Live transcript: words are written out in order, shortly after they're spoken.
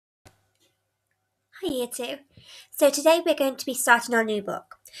Hi, Year 2. So today we're going to be starting our new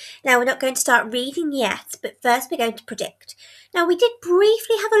book. Now we're not going to start reading yet, but first we're going to predict. Now we did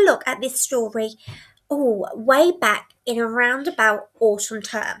briefly have a look at this story, way back in around about autumn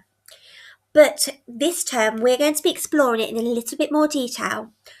term. But this term we're going to be exploring it in a little bit more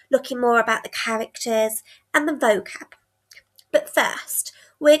detail, looking more about the characters and the vocab. But first,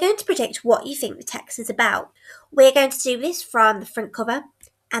 we're going to predict what you think the text is about. We're going to do this from the front cover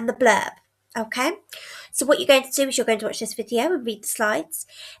and the blurb. Okay, so what you're going to do is you're going to watch this video and read the slides,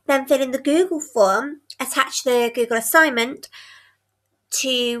 then fill in the Google form, attach the Google assignment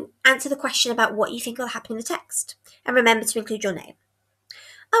to answer the question about what you think will happen in the text, and remember to include your name.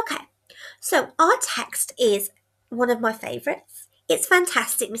 Okay, so our text is one of my favourites. It's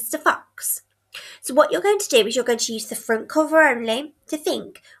Fantastic Mr. Fox. So what you're going to do is you're going to use the front cover only to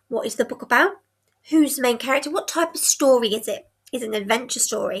think, what is the book about? Who's the main character? What type of story is it? Is it an adventure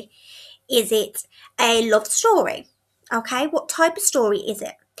story? Is it a love story? Okay, what type of story is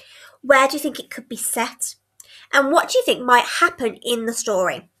it? Where do you think it could be set? And what do you think might happen in the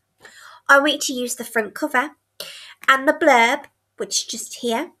story? I want you to use the front cover and the blurb, which is just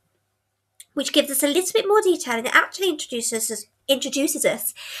here, which gives us a little bit more detail and it actually introduces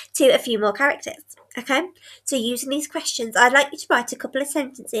us to a few more characters. Okay, so using these questions, I'd like you to write a couple of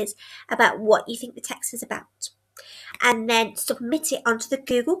sentences about what you think the text is about, and then submit it onto the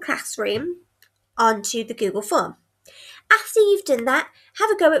Google Classroom, onto the Google form. After you've done that,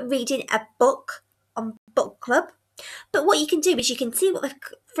 have a go at reading a book on Book Club. But what you can do is you can see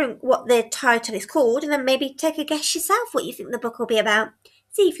what the title is called, and then maybe take a guess yourself what you think the book will be about.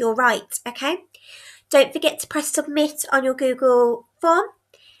 See if you're right, okay? Don't forget to press submit on your Google form,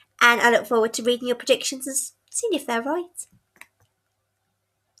 and I look forward to reading your predictions and seeing if they're right.